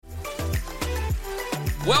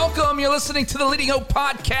Welcome. You're listening to the Leading Hope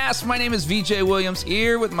Podcast. My name is VJ Williams,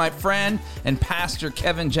 here with my friend and pastor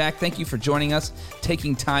Kevin Jack. Thank you for joining us,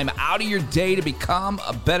 taking time out of your day to become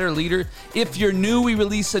a better leader. If you're new, we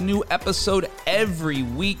release a new episode every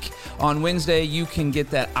week. On Wednesday, you can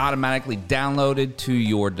get that automatically downloaded to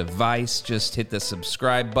your device. Just hit the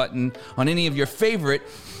subscribe button on any of your favorite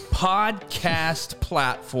podcast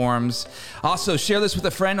platforms. Also, share this with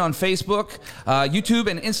a friend on Facebook, YouTube,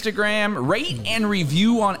 and Instagram. Rate and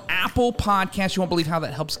review on Apple Podcasts. You won't believe how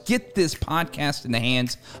that helps get this podcast in the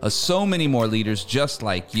hands of so many more leaders just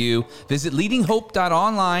like you. Visit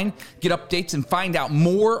leadinghope.online, get updates, and find out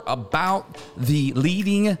more about the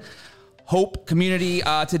Leading Hope community.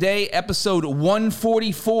 Today, episode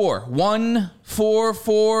 144.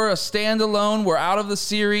 144, a standalone. We're out of the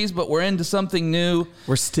series, but we're into something new.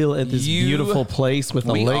 We're still at this beautiful place with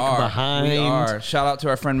a lake behind. We are. Shout out to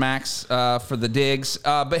our friend Max for the digs.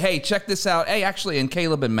 But hey, check this out. Hey, actually, and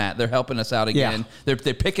Caleb and Matt, they're helping us out again. Yeah.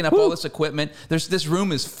 They're picking up all this equipment. This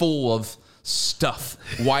room is full of stuff,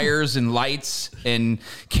 wires and lights and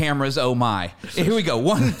cameras. Oh my. Here we go.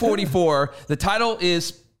 144. The title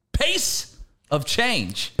is Pace of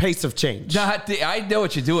Change. Pace of Change. I know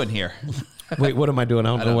what you're doing here. Wait, what am I doing? I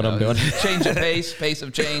don't know what I'm doing. Change of pace, pace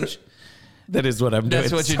of change. That is what I'm doing.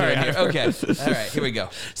 That's what you're doing here. Okay. All right, here we go.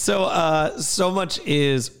 So much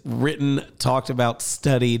is written, talked about,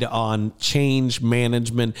 studied on change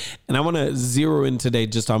management. And I want to zero in today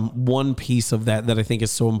just on one piece of that I think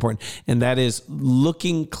is so important. And that is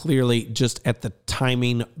looking clearly just at the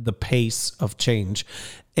timing, the pace of change.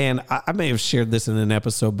 And I may have shared this in an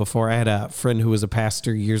episode before. I had a friend who was a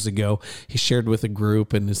pastor years ago. He shared with a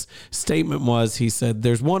group, and his statement was, he said,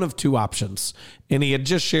 there's one of two options. And he had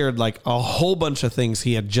just shared like a whole bunch of things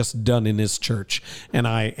he had just done in his church. And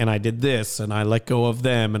I did this, and I let go of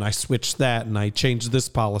them, and I switched that, and I changed this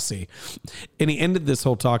policy. And he ended this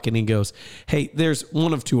whole talk, and he goes, hey, there's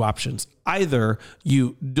one of two options. Either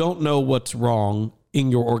you don't know what's wrong in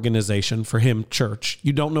your organization, for him, church.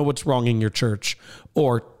 You don't know what's wrong in your church.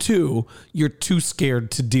 Or two, you're too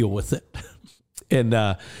scared to deal with it. And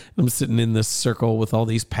I'm sitting in this circle with all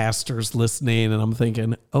these pastors listening, and I'm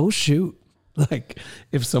thinking, oh, shoot. Like,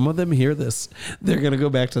 if some of them hear this, they're going to go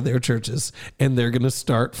back to their churches and they're going to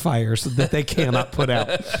start fires that they cannot put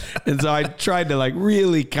out. And so I tried to like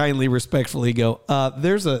really kindly, respectfully go,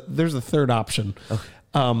 there's a third option.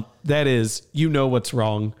 Okay. That is, you know what's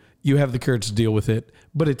wrong. You have the courage to deal with it,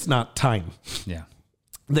 but it's not time. Yeah.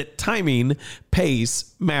 That timing,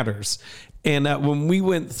 pace matters. And when we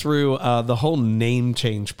went through the whole name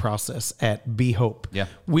change process at Be Hope,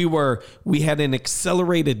 we had an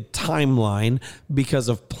accelerated timeline because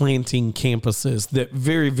of planting campuses that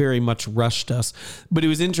very, very much rushed us. But it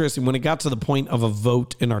was interesting when it got to the point of a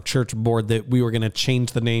vote in our church board that we were going to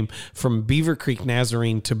change the name from Beaver Creek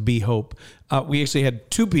Nazarene to Be Hope. We actually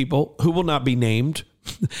had two people who will not be named,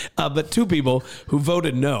 but two people who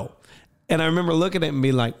voted no. And I remember looking at it and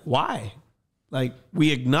being like, why? Like,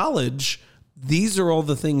 we acknowledge these are all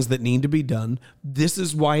the things that need to be done. This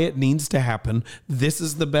is why it needs to happen. This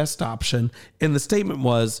is the best option. And the statement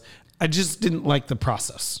was, I just didn't like the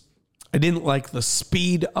process. I didn't like the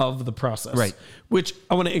speed of the process. Right. Which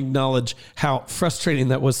I want to acknowledge how frustrating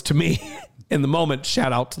that was to me in the moment.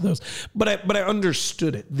 Shout out to those. But I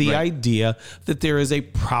understood it. The idea that there is a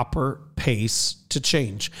proper pace to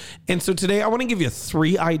change. And so today I want to give you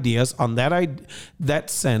 3 ideas on that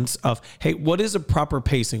sense of, hey, what is a proper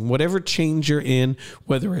pacing? Whatever change you're in,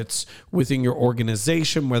 whether it's within your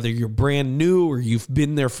organization, whether you're brand new or you've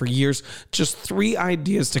been there for years, just 3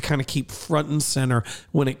 ideas to kind of keep front and center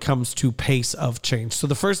when it comes to pace of change. So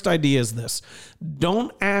the first idea is this: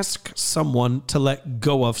 don't ask someone to let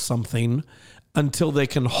go of something until they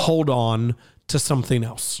can hold on to something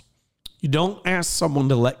else. You don't ask someone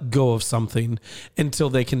to let go of something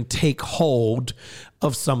until they can take hold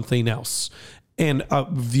of something else. And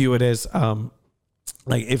view it as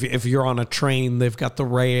like if you're on a train, they've got the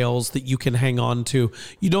rails that you can hang on to.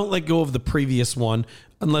 You don't let go of the previous one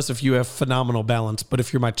unless if you have phenomenal balance. But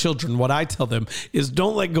if you're my children, what I tell them is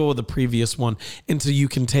don't let go of the previous one until you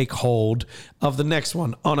can take hold of the next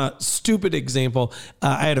one. On a stupid example,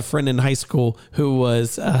 I had a friend in high school who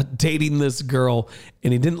was dating this girl,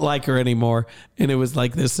 and he didn't like her anymore. And it was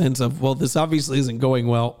like this sense of, well, this obviously isn't going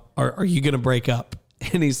well. Are you going to break up?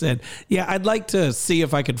 And he said, yeah, I'd like to see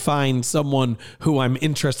if I could find someone who I'm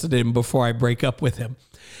interested in before I break up with him.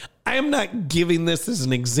 I am not giving this as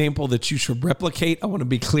an example that you should replicate. I want to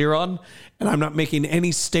be clear on, and I'm not making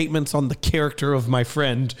any statements on the character of my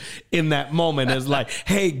friend in that moment as like,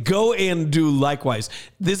 hey, go and do likewise.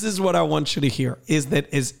 This is what I want you to hear, is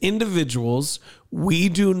that as individuals, we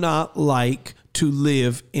do not like to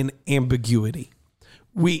live in ambiguity.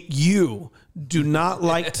 You do not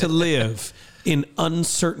like to live in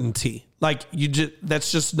uncertainty. Like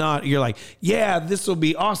that's just not, you're like, yeah, this will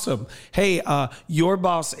be awesome. Hey, your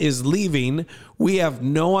boss is leaving. We have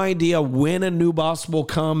no idea when a new boss will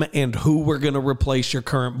come and who we're going to replace your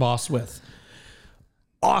current boss with.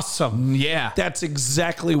 Awesome. Yeah. That's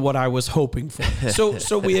exactly what I was hoping for.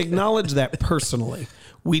 So we acknowledge that personally.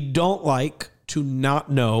 We don't like to not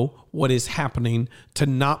know what is happening, to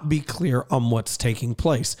not be clear on what's taking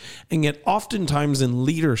place. And yet oftentimes in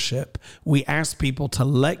leadership, we ask people to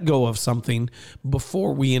let go of something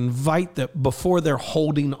before we invite them, before they're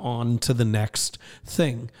holding on to the next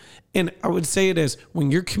thing. And I would say it is, when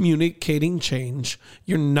you're communicating change,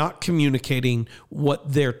 you're not communicating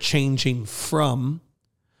what they're changing from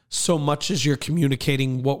so much as you're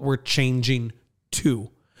communicating what we're changing to.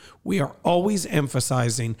 We are always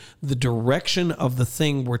emphasizing the direction of the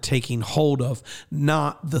thing we're taking hold of,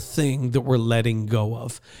 not the thing that we're letting go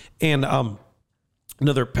of. And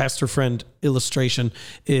another pastor friend illustration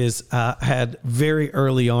is had very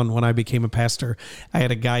early on when I became a pastor, I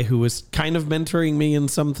had a guy who was kind of mentoring me in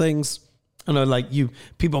some things. I know, like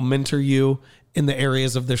people mentor you in the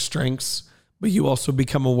areas of their strengths, but you also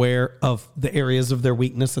become aware of the areas of their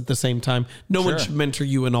weakness at the same time. No one should mentor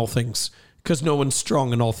you in all things, because no one's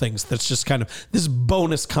strong in all things. That's just kind of this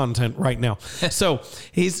bonus content right now. So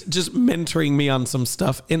he's just mentoring me on some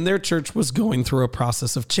stuff. And their church was going through a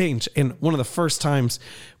process of change. And one of the first times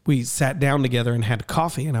we sat down together and had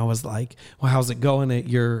coffee, and I was like, well, how's it going at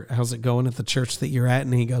the church that you're at?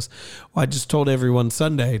 And he goes, well, I just told everyone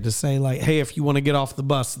Sunday to say, like, hey, if you want to get off the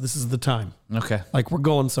bus, this is the time. Okay. Like, we're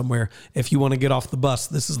going somewhere. If you want to get off the bus,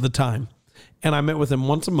 this is the time. And I met with him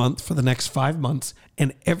once a month for the next 5 months.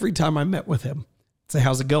 And every time I met with him, I'd say,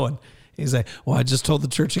 how's it going? He'd say, well, I just told the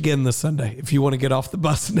church again this Sunday, if you want to get off the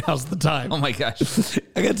bus, now's the time. Oh my gosh.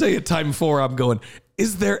 I got to tell you, time 4, I'm going,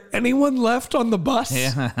 is there anyone left on the bus?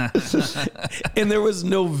 Yeah. And there was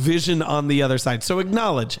no vision on the other side. So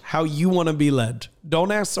acknowledge how you want to be led.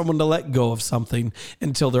 Don't ask someone to let go of something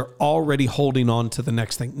until they're already holding on to the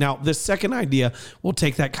next thing. Now, this second idea will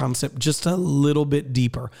take that concept just a little bit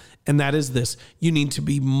deeper. And that is this: you need to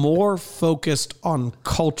be more focused on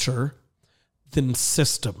culture than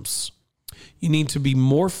systems. You need to be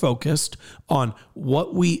more focused on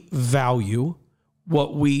what we value,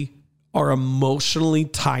 what we are emotionally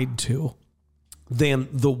tied to, than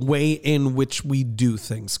the way in which we do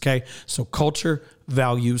things, okay? So culture,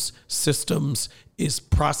 values, systems is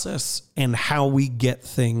process and how we get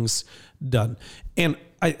things done. And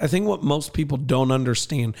I think what most people don't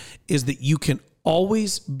understand is that you can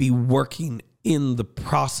always be working in the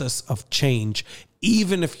process of change,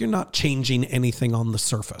 even if you're not changing anything on the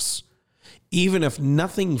surface. Even if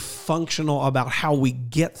nothing functional about how we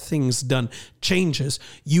get things done changes,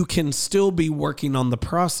 you can still be working on the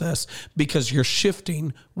process because you're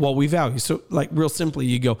shifting what we value. So, like, real simply,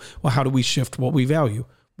 you go, well, how do we shift what we value?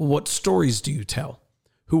 Well, what stories do you tell?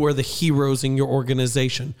 Who are the heroes in your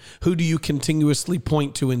organization? Who do you continuously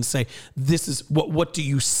point to and say, this is what do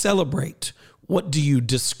you celebrate? What do you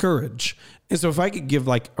discourage? And so if I could give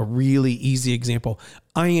like a really easy example,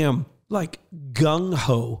 I am like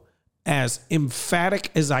gung-ho, as emphatic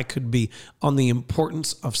as I could be on the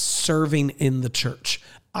importance of serving in the church.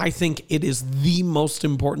 I think it is the most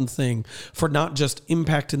important thing for not just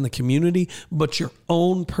impact in the community, but your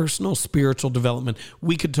own personal spiritual development.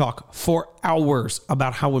 We could talk for hours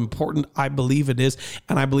about how important I believe it is.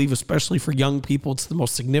 And I believe, especially for young people, it's the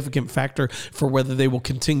most significant factor for whether they will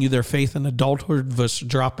continue their faith in adulthood versus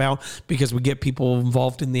drop out, because we get people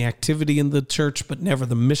involved in the activity in the church, but never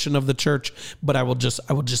the mission of the church. But I will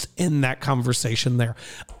just end that conversation there.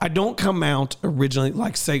 I don't come out originally,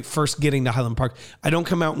 like say first getting to Highland Park, I don't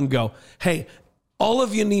come out and go, hey, all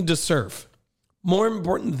of you need to serve. More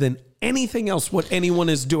important than anything else, what anyone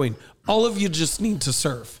is doing, all of you just need to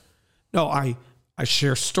serve. No, I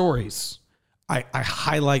share stories. I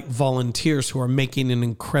highlight volunteers who are making an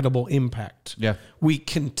incredible impact. Yeah. We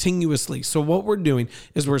continuously. So what we're doing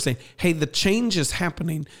is we're saying, hey, the change is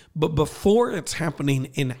happening, but before it's happening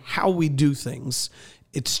in how we do things,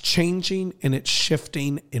 it's changing and it's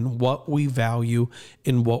shifting in what we value,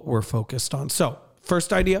 in what we're focused on. So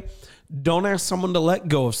first idea, don't ask someone to let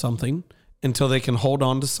go of something until they can hold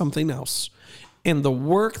on to something else. And the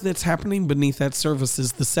work that's happening beneath that surface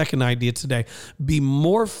is the second idea today. Be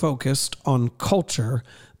more focused on culture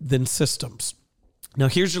than systems. Now,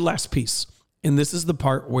 here's your last piece. And this is the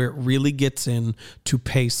part where it really gets into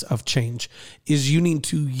pace of change, is you need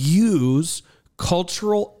to use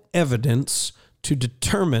cultural evidence to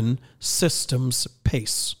determine systems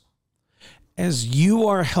pace. as you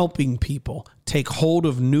are helping people take hold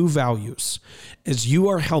of new values, as you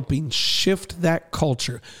are helping shift that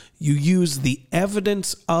culture, you use the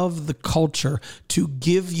evidence of the culture to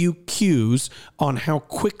give you cues on how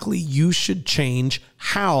quickly you should change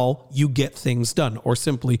how you get things done, or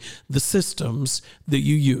simply the systems that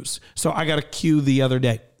you use. So I got a cue the other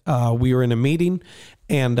day. We were in a meeting,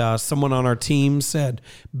 and someone on our team said,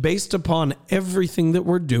 based upon everything that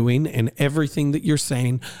we're doing and everything that you're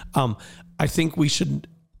saying, I think we should,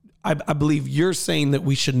 I believe you're saying that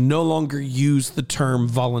we should no longer use the term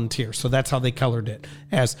volunteer. So that's how they colored it,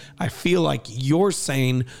 as I feel like you're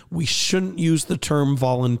saying we shouldn't use the term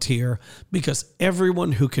volunteer because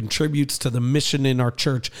everyone who contributes to the mission in our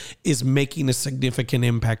church is making a significant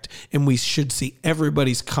impact, and we should see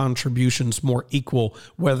everybody's contributions more equal,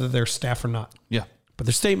 whether they're staff or not. Yeah. But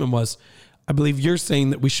their statement was, I believe you're saying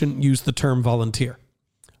that we shouldn't use the term volunteer.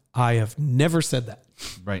 I have never said that.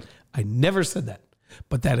 Right. I never said that,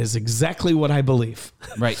 but that is exactly what I believe.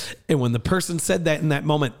 Right. And when the person said that in that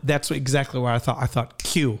moment, that's exactly what I thought. I thought,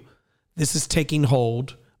 Q, this is taking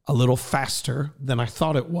hold a little faster than I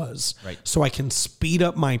thought it was. Right. So I can speed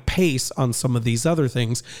up my pace on some of these other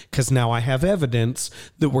things because now I have evidence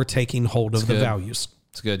that we're taking hold of the values.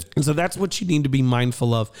 It's good. And so that's what you need to be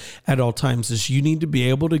mindful of at all times, is you need to be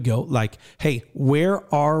able to go like, hey,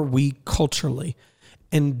 where are we culturally?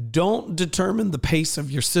 And don't determine the pace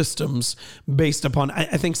of your systems based upon,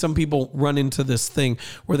 I think some people run into this thing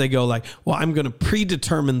where they go like, well, I'm going to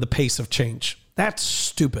predetermine the pace of change. That's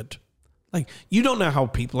stupid. Like, you don't know how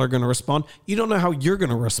people are going to respond. You don't know how you're going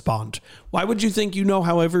to respond. Why would you think you know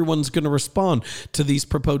how everyone's going to respond to these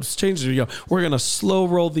proposed changes? You go, we're going to slow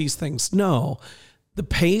roll these things. No. The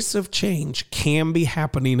pace of change can be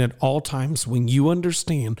happening at all times when you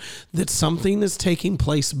understand that something is taking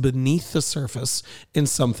place beneath the surface and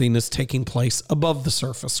something is taking place above the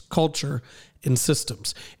surface, culture and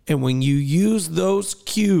systems. And when you use those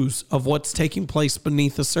cues of what's taking place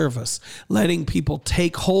beneath the surface, letting people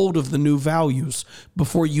take hold of the new values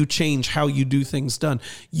before you change how you do things done,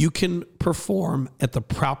 you can perform at the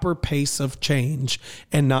proper pace of change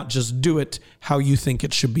and not just do it how you think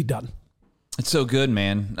it should be done. It's so good,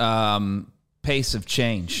 man. Pace of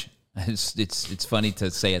change. It's funny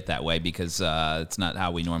to say it that way because it's not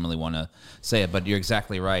how we normally want to say it, but you're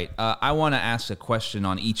exactly right. I want to ask a question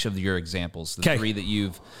on each of your examples, the three that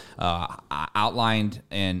you've outlined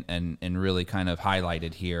and really kind of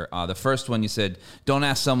highlighted here. The first one, you said, don't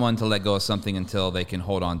ask someone to let go of something until they can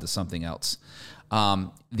hold on to something else.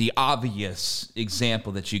 The obvious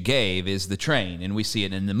example that you gave is the train, and we see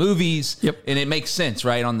it in the movies. Yep. And it makes sense,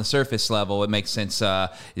 right? On the surface level, it makes sense.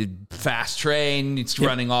 Fast train, it's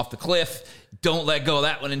running off the cliff. Don't let go of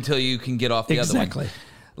that one until you can get off the other one. Exactly.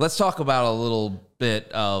 Let's talk about a little bit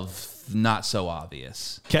of not so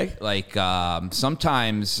obvious. Okay. Like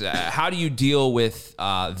sometimes, how do you deal with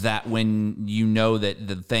that when you know that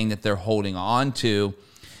the thing that they're holding on to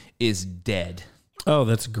is dead? Oh,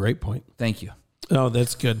 that's a great point. Thank you. Oh,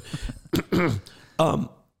 that's good.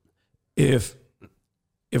 If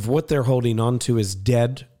what they're holding on to is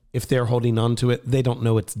dead, if they're holding on to it, they don't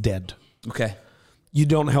know it's dead. Okay. You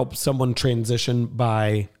don't help someone transition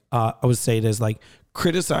by, I would say it as like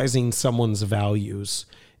criticizing someone's values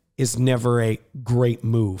is never a great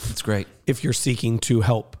move. That's great. If you're seeking to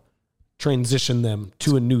help transition them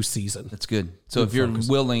to a new season. That's good. So if you're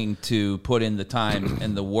willing to put in the time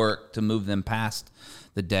and the work to move them past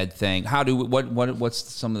the dead thing, what's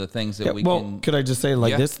some of the things that we can? Could I just say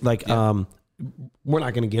like this? Like, we're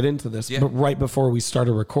not going to get into this, but right before we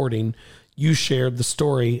started recording, you shared the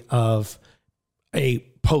story of a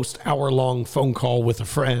post-hour-long phone call with a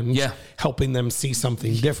friend, helping them see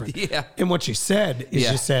something different. And what you said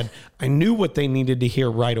is you said, I knew what they needed to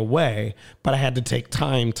hear right away, but I had to take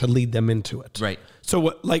time to lead them into it. Right. So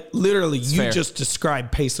what, like literally It's you fair. just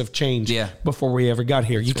described pace of change before we ever got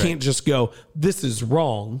here. You can't just go, this is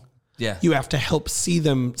wrong. Yeah. You have to help see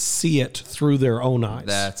them see it through their own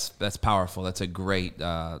eyes. That's powerful. That's a great.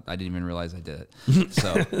 I didn't even realize I did it.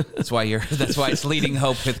 So that's why it's Leading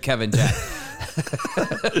Hope with Kevin Jack.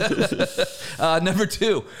 Number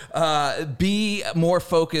two, be more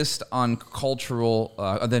focused on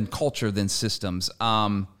culture than systems.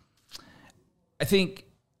 I think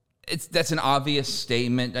that's an obvious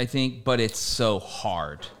statement. I think, but it's so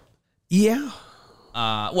hard. Yeah.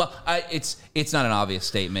 It's not an obvious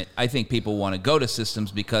statement. I think people want to go to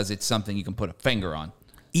systems because it's something you can put a finger on.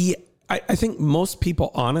 Yeah, I think most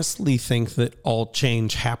people honestly think that all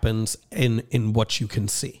change happens in what you can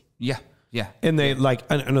see. Yeah. Yeah. And they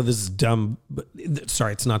I know this is dumb, but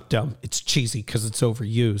sorry, it's not dumb. It's cheesy because it's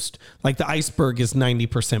overused. Like the iceberg is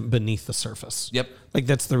 90% beneath the surface. Yep. Like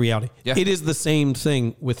that's the reality. Yeah. It is the same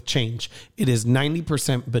thing with change. It is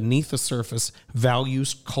 90% beneath the surface,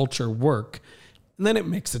 values, culture, work, and then it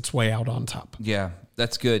makes its way out on top. Yeah,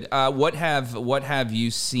 that's good. What have you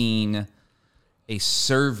seen a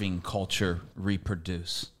serving culture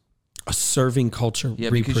reproduce? A serving culture. Yeah,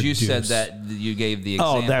 because you said that you gave the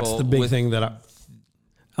example. Oh, that's the big thing that I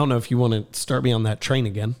don't know if you want to start me on that train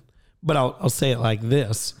again, but I'll say it like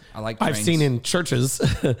this. I've seen in churches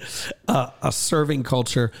a serving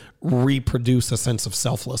culture reproduce a sense of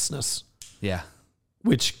selflessness. Yeah.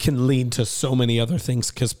 Which can lead to so many other things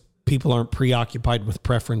because people aren't preoccupied with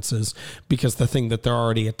preferences because the thing that they're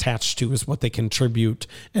already attached to is what they contribute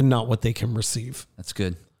and not what they can receive. That's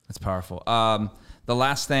good. That's powerful. The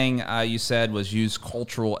last thing you said was use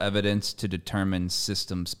cultural evidence to determine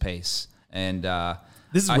systems pace. And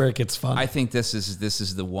this is where it gets fun. I think this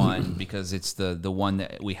is the one because it's the one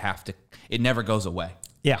that we have to. It never goes away.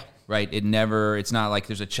 Yeah. Right. It's not like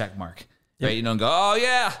there's a check mark. Right. Yep. You don't go, oh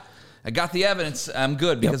yeah, I got the evidence. I'm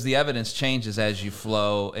good because the evidence changes as you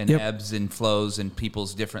flow and ebbs and flows and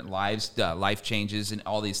people's different lives, life changes and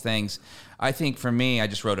all these things. I think for me, I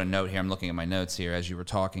just wrote a note here. I'm looking at my notes here as you were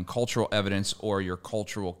talking. Cultural evidence or your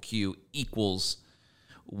cultural cue equals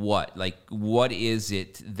what? Like, what is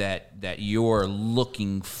it that you're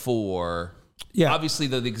looking for? Yeah. Obviously,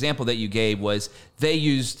 the example that you gave was they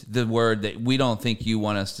used the word that we don't think you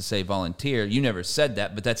want us to say volunteer. You never said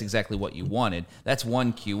that, but that's exactly what you wanted. That's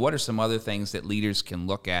one cue. What are some other things that leaders can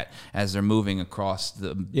look at as they're moving across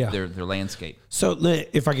their landscape? So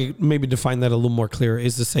if I could maybe define that a little more clear,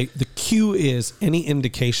 is to say the cue is any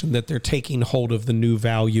indication that they're taking hold of the new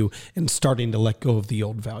value and starting to let go of the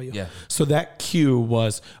old value. Yeah. So that cue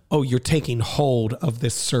was, oh, you're taking hold of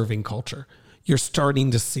this serving culture. You're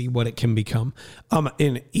starting to see what it can become.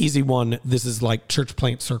 An easy one, this is like church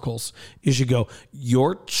plant circles, is you go,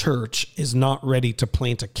 your church is not ready to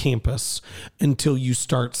plant a campus until you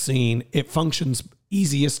start seeing it functions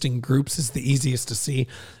easiest in groups is the easiest to see.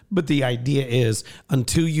 But the idea is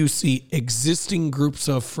until you see existing groups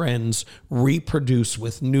of friends reproduce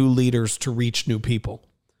with new leaders to reach new people.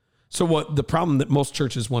 So what the problem that most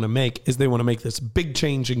churches want to make is they want to make this big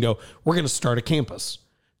change and go, we're going to start a campus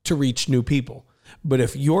to reach new people. But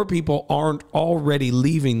if your people aren't already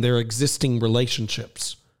leaving their existing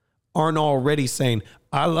relationships, aren't already saying,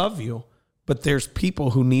 I love you, but there's people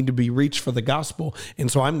who need to be reached for the gospel. And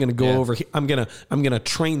so I'm going to go over here. I'm going to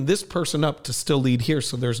train this person up to still lead here.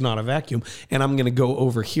 So there's not a vacuum. And I'm going to go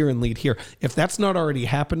over here and lead here. If that's not already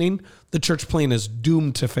happening, the church plan is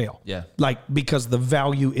doomed to fail. Yeah. Because the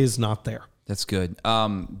value is not there. That's good.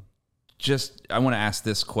 I want to ask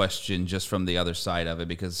this question just from the other side of it,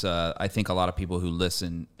 because I think a lot of people who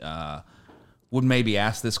listen would maybe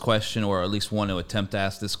ask this question, or at least want to attempt to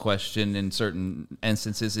ask this question in certain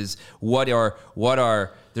instances, is what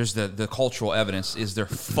are there's the cultural evidence. Is there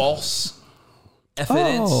false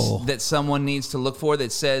evidence that someone needs to look for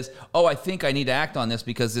that says, oh, I think I need to act on this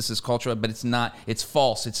because this is cultural, but it's not, it's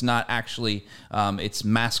false. It's not actually, it's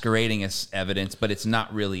masquerading as evidence, but it's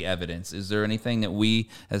not really evidence. Is there anything that we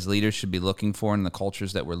as leaders should be looking for in the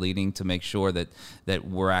cultures that we're leading to make sure that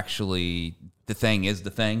we're actually, the thing is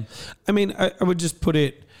the thing? I mean, I would just put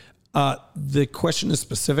it, the question is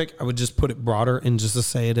specific. I would just put it broader and just to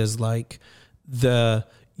say it as like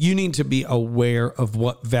you need to be aware of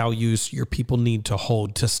what values your people need to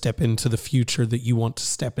hold to step into the future that you want to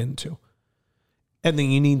step into. And then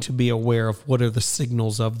you need to be aware of what are the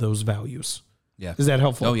signals of those values. Yeah. Is that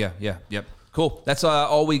helpful? Oh, yeah. Yep. Cool. That's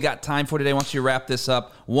all we got time for today. Once you wrap this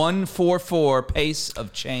up, 144 pace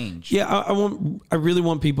of change. Yeah, I really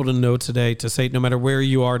want people to know today, to say no matter where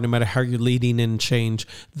you are, no matter how you're leading in change,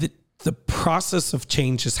 that the process of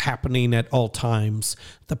change is happening at all times.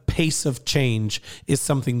 The pace of change is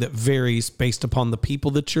something that varies based upon the people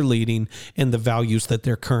that you're leading and the values that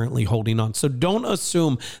they're currently holding on. So don't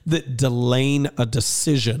assume that delaying a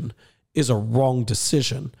decision is a wrong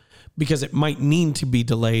decision, because it might need to be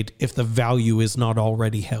delayed if the value is not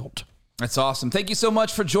already held. That's awesome. Thank you so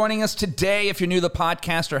much for joining us today. If you're new to the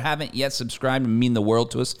podcast or haven't yet subscribed, it would mean the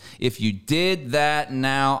world to us. If you did that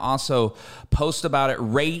now, also post about it,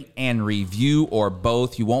 rate and review, or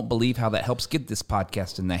both. You won't believe how that helps get this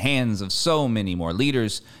podcast in the hands of so many more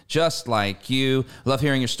leaders just like you. Love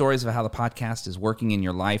hearing your stories of how the podcast is working in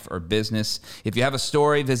your life or business. If you have a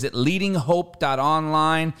story, visit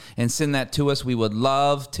leadinghope.online and send that to us. We would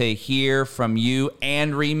love to hear from you.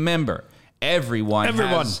 And remember, Everyone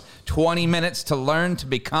has 20 minutes to learn to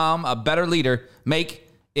become a better leader. Make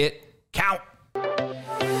it count.